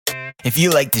If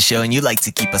you like the show and you like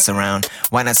to keep us around,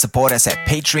 why not support us at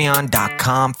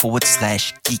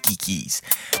patreon.com/geekykeys.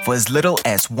 For as little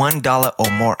as $1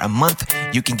 or more a month,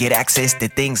 you can get access to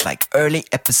things like early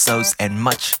episodes and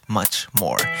much, much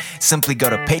more. Simply go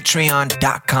to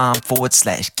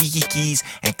patreon.com/geekykeys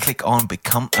and click on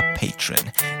Become a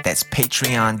Patron. That's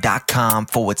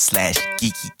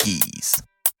patreon.com/geekykeys.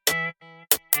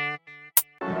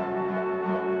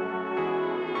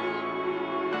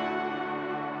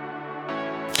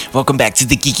 Welcome back to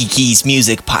the Geeky Keys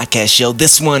Music Podcast Show.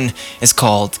 This one is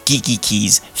called Geeky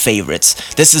Keys Favorites.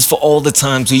 This is for all the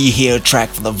times where you hear a track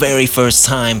for the very first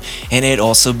time and it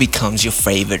also becomes your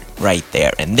favorite right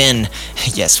there. And then,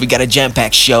 yes, we got a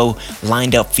jam-packed show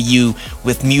lined up for you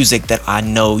with music that I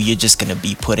know you're just going to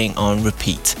be putting on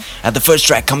repeat. The first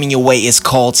track coming your way is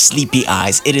called Sleepy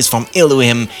Eyes. It is from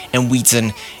Elohim and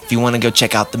Wheaton. If you want to go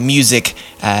check out the music,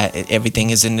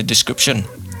 everything is in the description.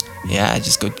 Yeah,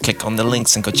 just go click on the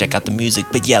links and go check out the music.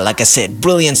 But yeah, like I said,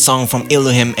 brilliant song from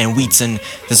Elohim and Wheaton.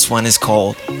 This one is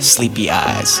called Sleepy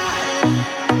Eyes.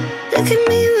 Look at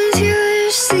me with your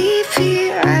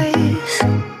sleepy eyes.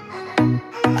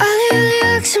 All your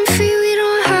legs and feet, we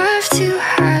don't have to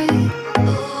hide.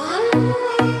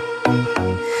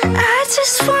 I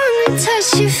just wanna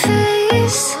touch your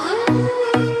face.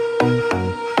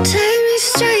 Take me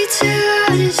straight to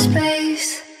outer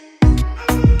space.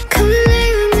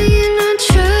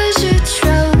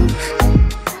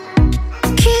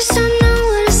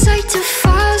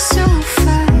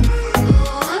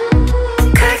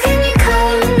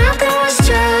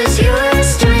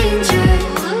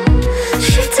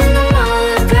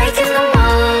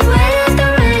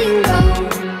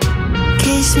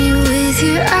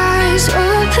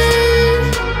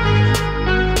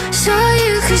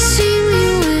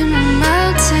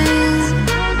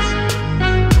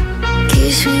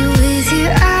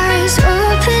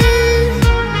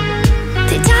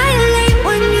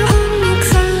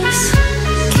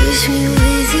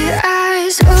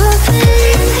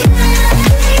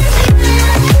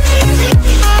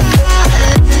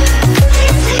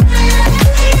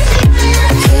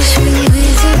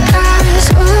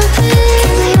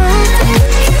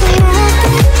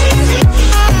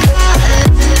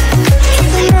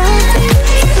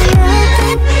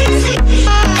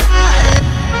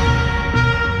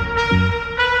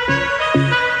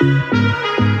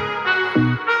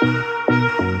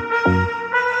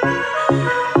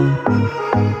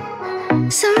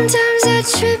 Sometimes I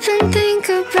trip and think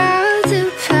about the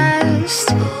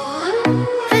past. I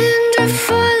end up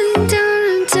falling down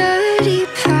a dirty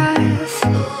path.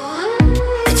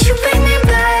 But you bring me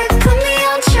back, put me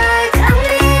on track. I'm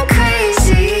being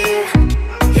crazy.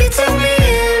 You took me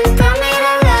in, brought me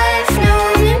to life. Now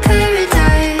I'm in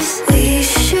paradise. We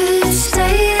should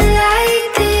stay like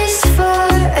this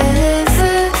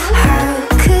forever. How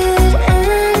could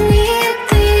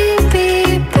anything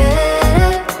be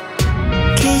better?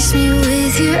 Kiss me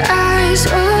with your eyes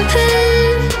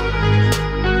open,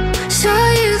 so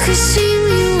you could see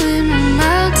me when I'm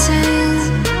melting.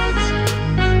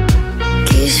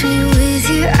 Kiss me with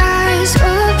your eyes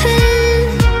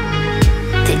open.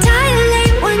 They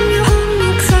dilate when you hold me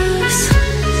close.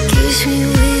 Kiss me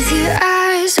with your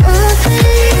eyes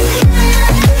open.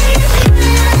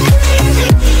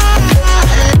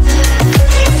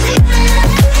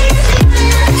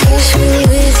 Kiss me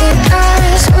with your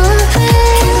eyes open.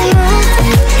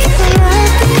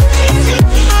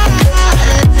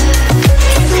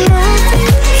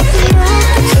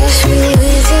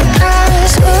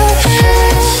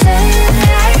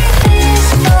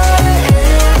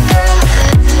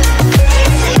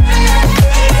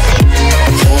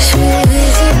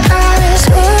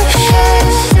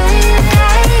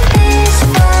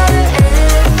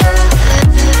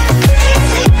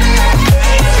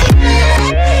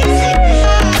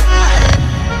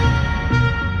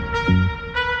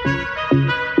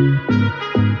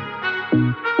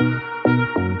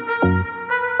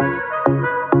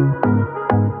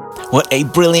 What a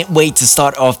brilliant way to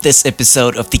start off this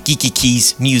episode of the Geeky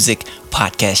Keys Music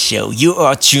Podcast Show. You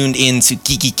are tuned in to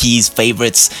Geeky Keys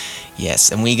Favorites.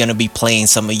 Yes, and we're going to be playing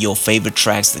some of your favorite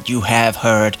tracks that you have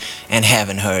heard and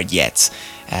haven't heard yet.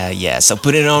 So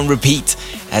put it on repeat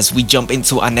as we jump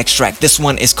into our next track. This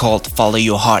one is called Follow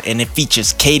Your Heart and it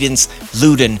features Cadence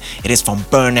Luden. It is from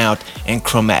Burnout and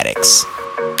Chromatics.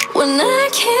 When I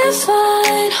can't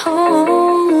find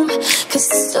home, 'cause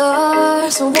the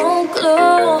stars won't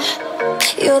glow,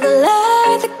 you're the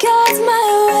light that guides my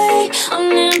way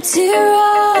on empty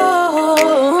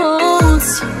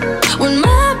roads. When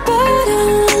my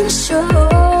burdens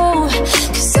show,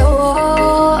 'cause I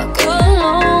walk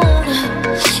alone,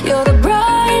 you're the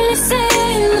brightness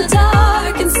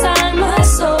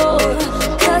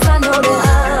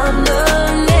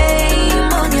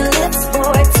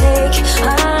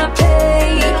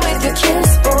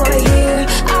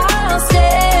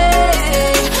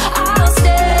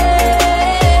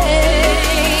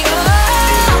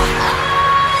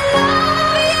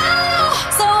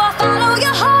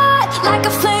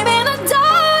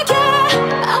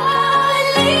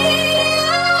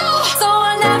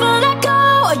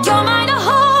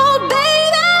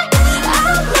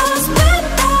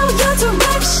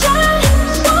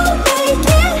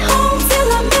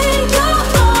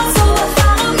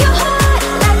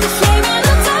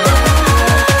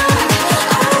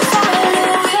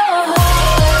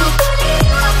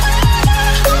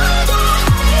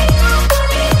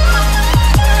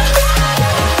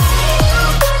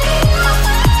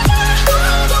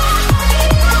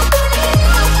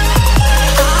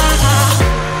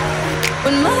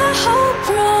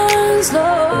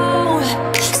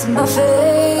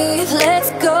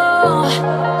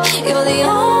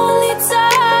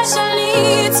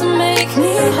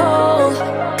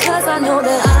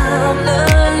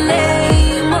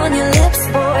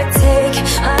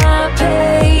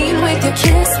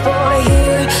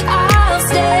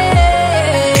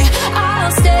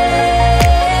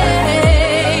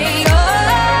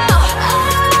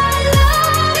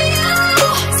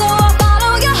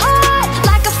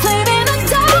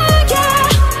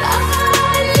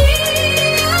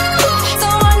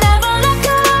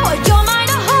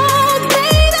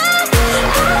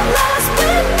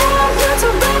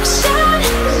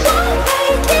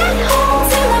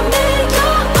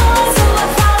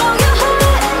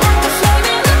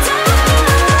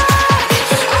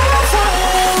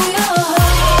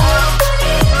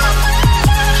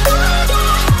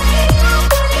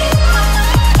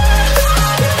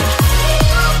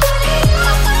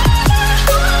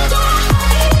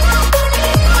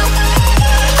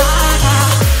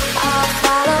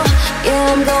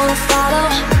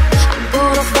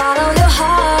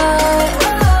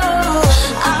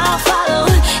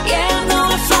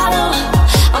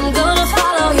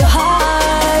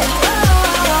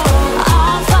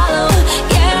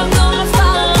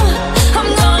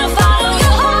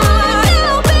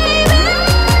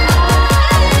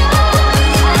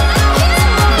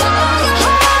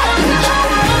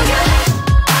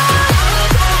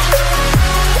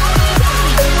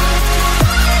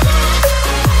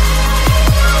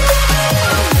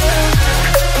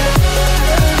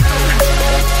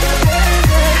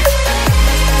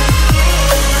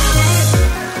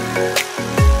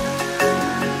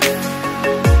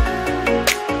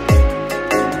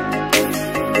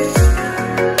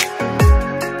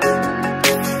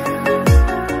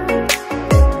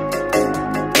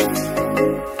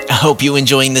hope you're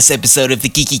enjoying this episode of the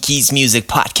Geeky Keys Music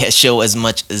Podcast Show as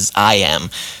much as I am.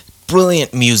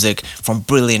 Brilliant music from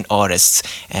brilliant artists,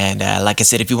 and like I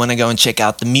said, if you want to go and check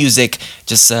out the music,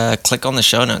 just click on the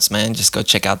show notes, man. Just go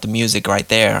check out the music right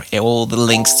there, all the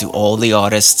links to all the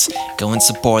artists. Go and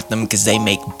support them because they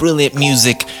make brilliant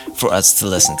music for us to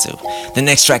listen to. The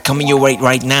next track coming your way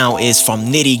right now is from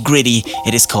Nitty Gritty.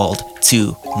 It is called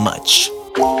Too Much.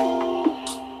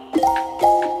 You've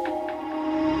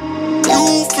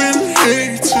been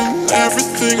hating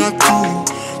everything I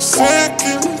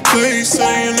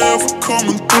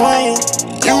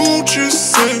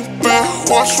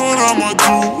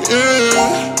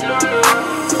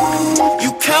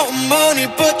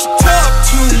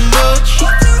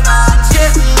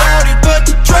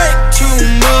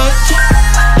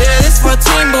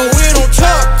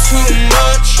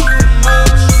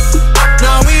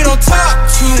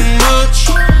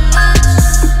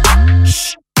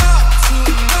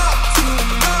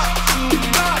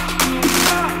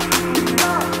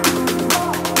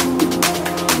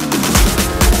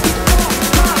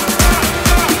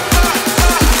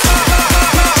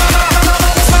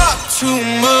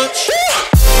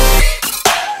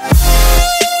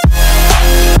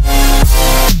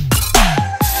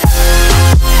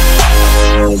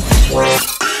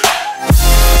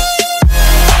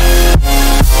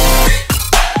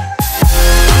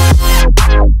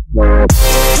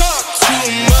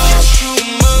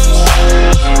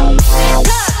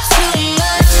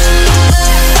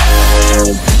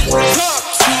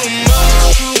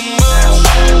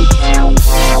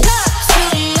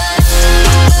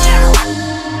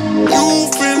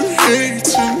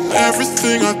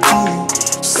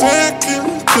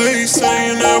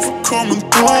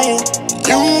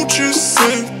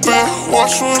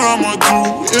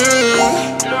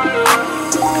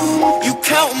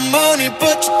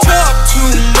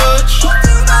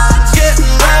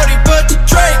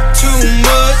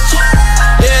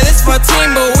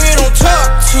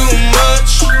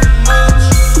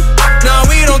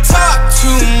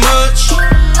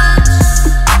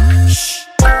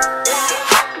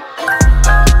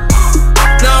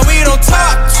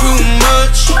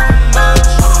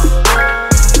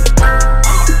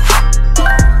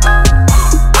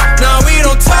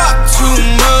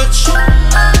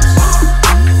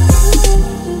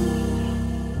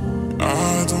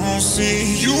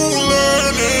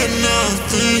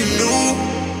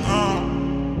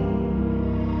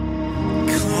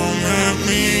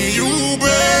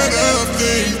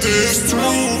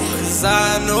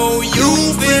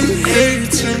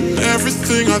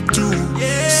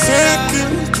do.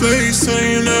 Second place,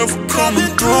 ain't never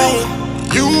coming through.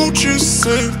 You just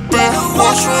sit back, watch what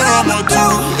I'ma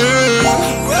do,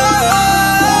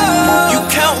 yeah. You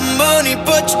countin' money,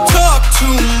 but you talk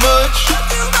too much.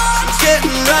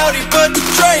 Getting rowdy, but you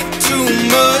drink too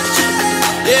much.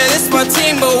 Yeah, this my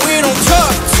team, but we don't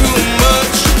talk too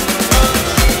much.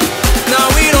 Nah,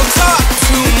 we don't talk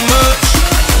too much.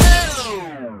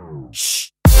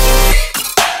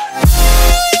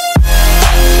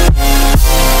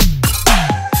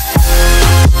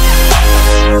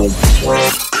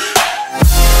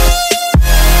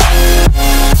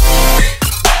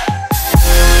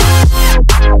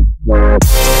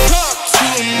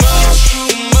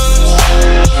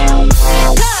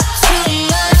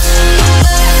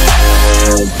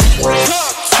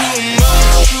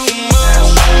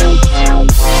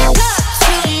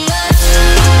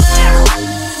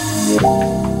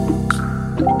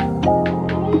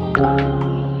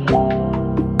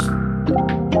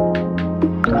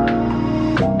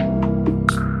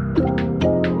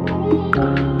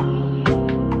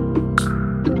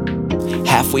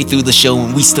 Halfway through the show,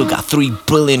 and we still got 3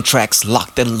 brilliant tracks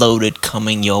locked and loaded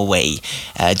coming your way.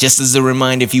 Just as a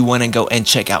reminder, if you want to go and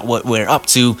check out what we're up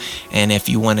to, and if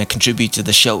you want to contribute to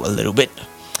the show a little bit,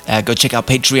 go check out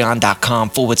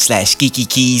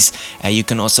patreon.com/geekykeys. You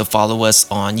can also follow us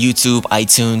on YouTube,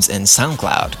 iTunes, and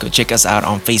SoundCloud. Go check us out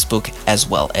on Facebook as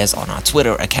well as on our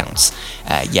Twitter accounts.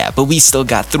 But we still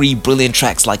got 3 brilliant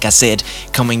tracks, like I said,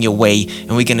 coming your way,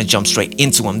 and we're gonna jump straight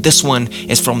into them. This one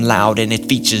is from Loud, and it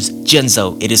features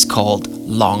Genzo. It is called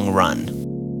Long Run.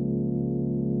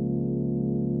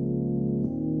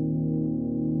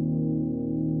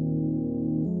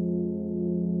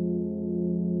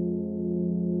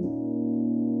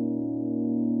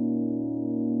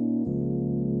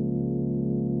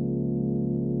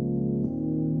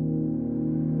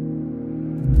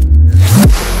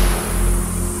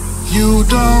 You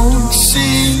don't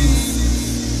see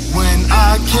when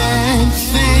I can't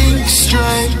think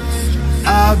straight.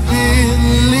 I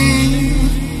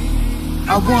believe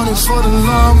I want it for the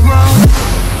long run.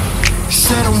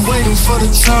 Said I'm waiting for the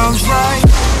times right.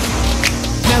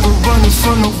 Never running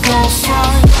from the wall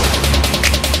fight.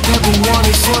 Never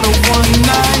wanted for the one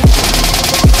night.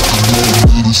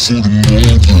 Never ready for the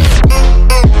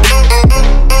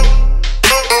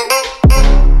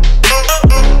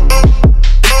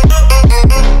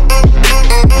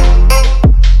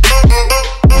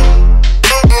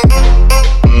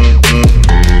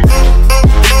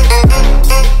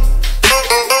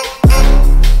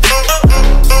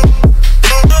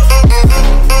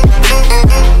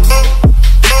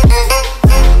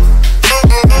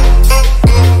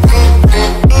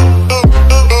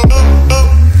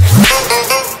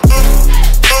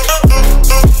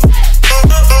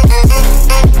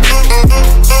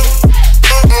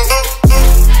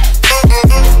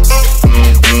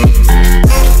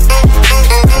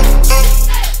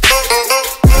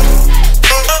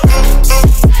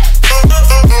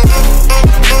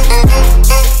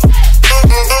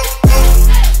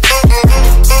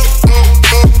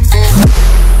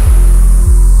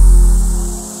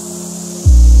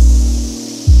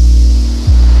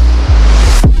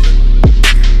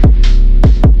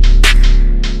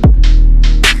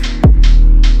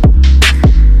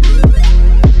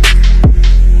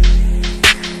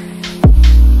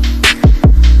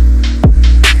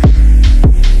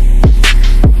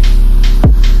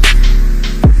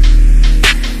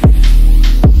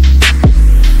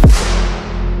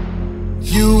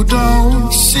You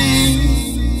don't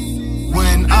see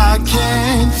when I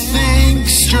can't think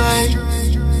straight.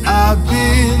 I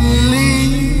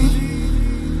believe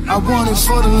I want it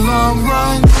for the long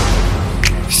run.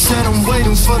 Said I'm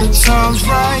waiting for the times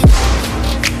right.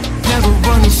 Never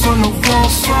running from the wall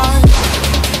fight.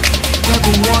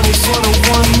 Never wanted for the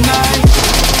one night.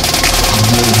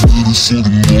 Never ready for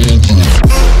the long run.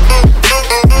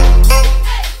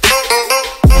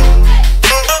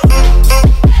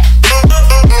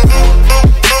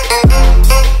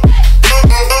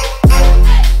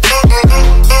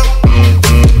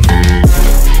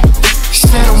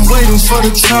 For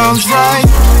the times right.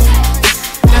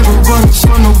 Never running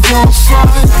from the wall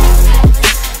fight.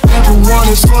 Never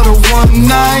wanted for the one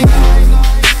night.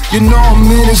 You know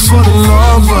I'm in it for the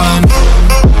long run.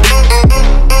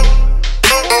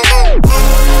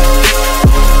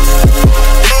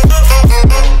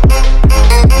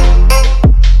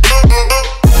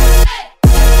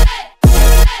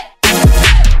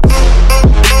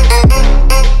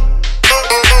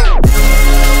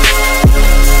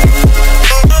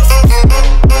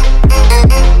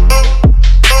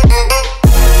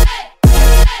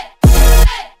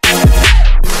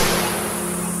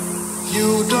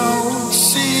 You don't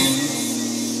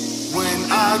see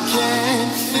when I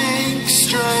can't think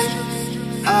straight.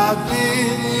 I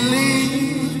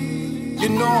believe, you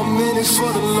know I'm in it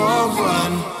for the long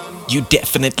run. You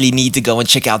definitely need to go and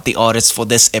check out the artist for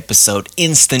this episode,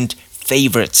 Instant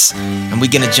Favorites. And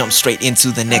we're gonna jump straight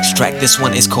into the next track. This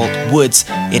one is called Woods.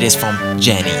 It is from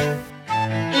Janny.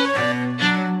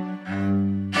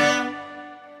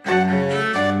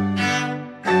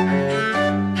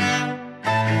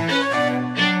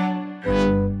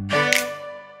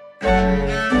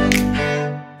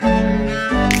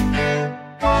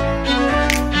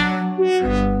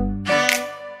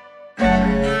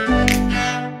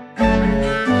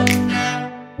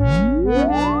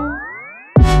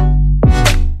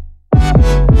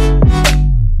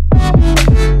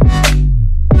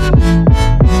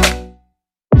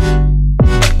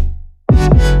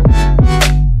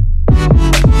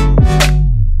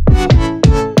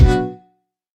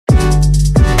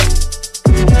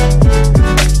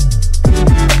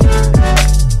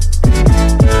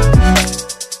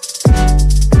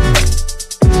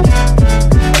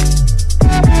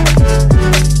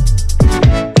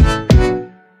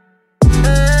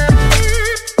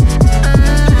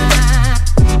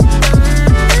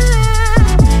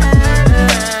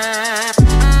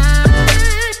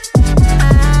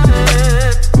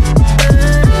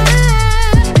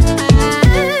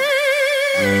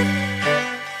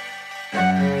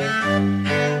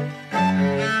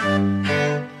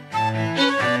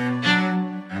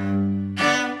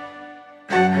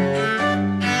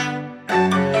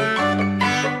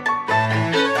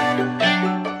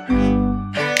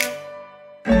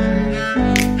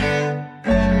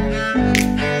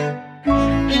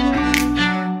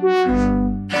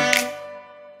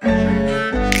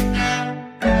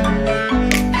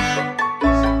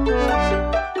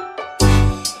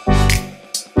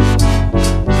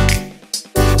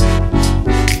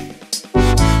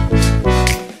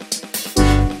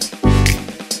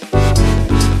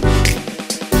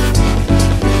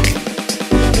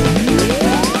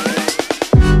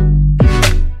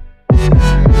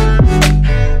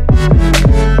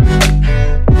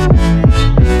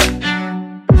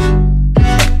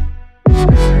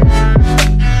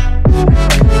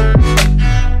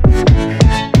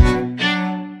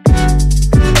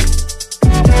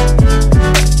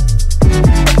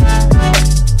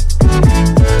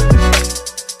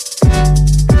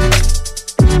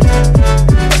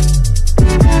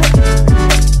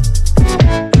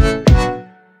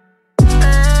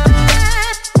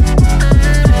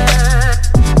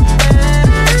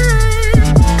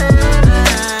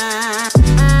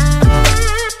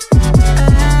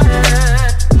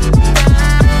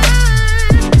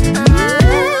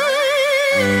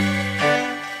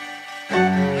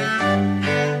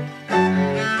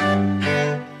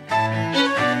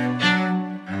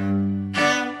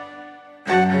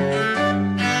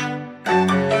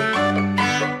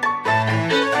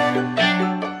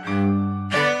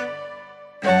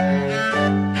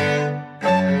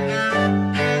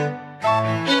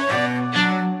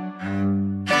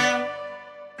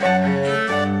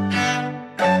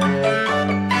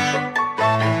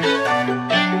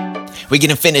 we're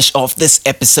gonna finish off this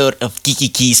episode of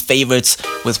Geeky Keys Favorites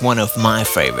with one of my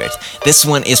favorite. This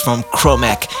one is from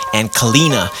Chromac and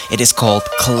Kalina. It is called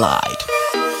Collide.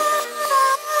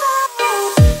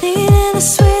 Needing a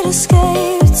sweet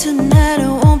escape tonight, I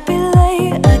won't be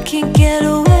late. I can't get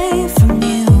away from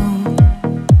you.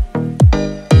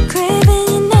 Craving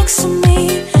you next to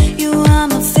me. You are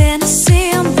my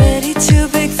fantasy. I'm ready to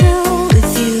break through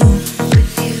with you.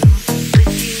 With you,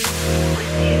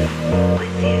 with you,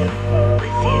 with you,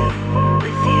 with you,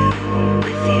 with you,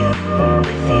 with you, with you,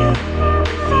 with you.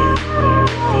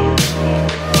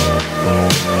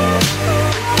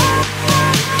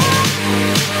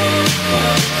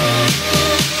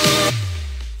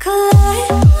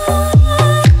 Collide.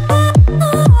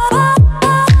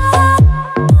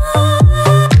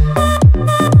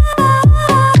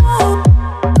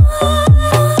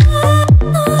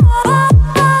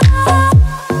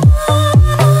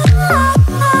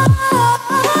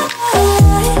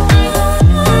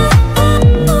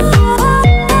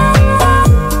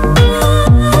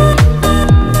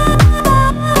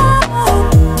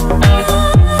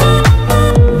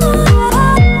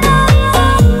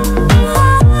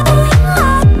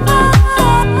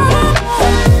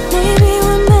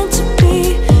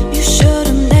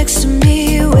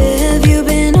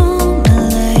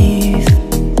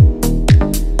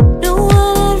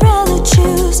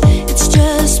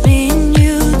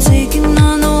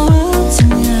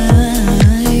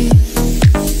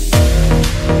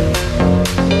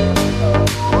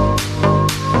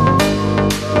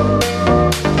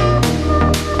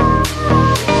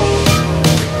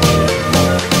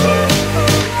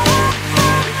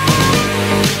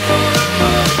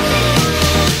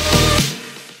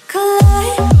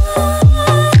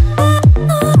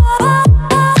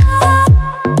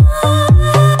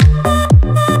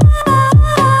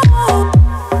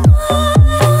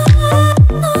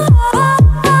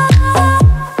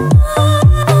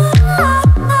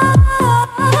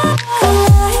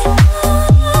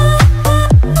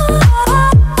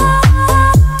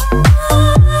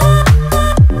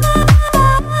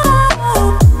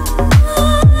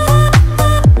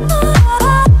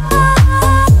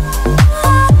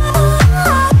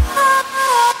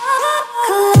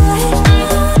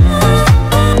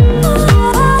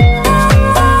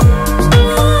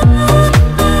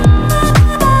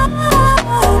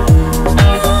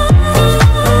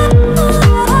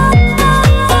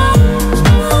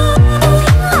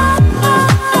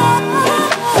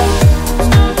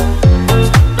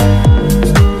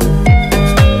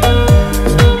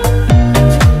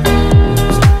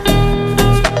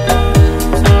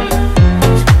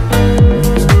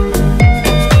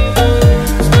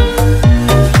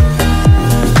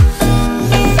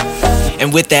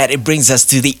 With that, it brings us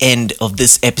to the end of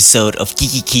this episode of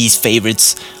Geeky Keys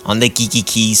Favorites on the Geeky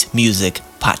Keys Music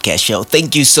Podcast Show.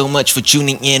 Thank you so much for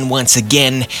tuning in once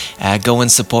again. Go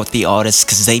and support the artists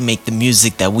because they make the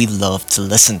music that we love to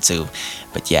listen to.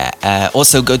 But yeah,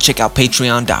 also go check out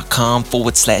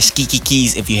patreon.com/Geeky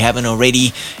Keys if you haven't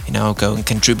already. Go and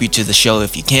contribute to the show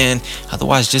if you can.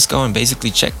 Otherwise, just go and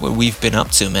basically check what we've been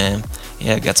up to, man.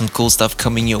 Yeah, got some cool stuff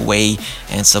coming your way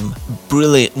and some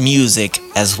brilliant music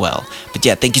as well. But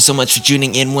yeah, thank you so much for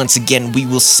tuning in once again. We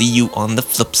will see you on the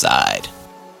flip side.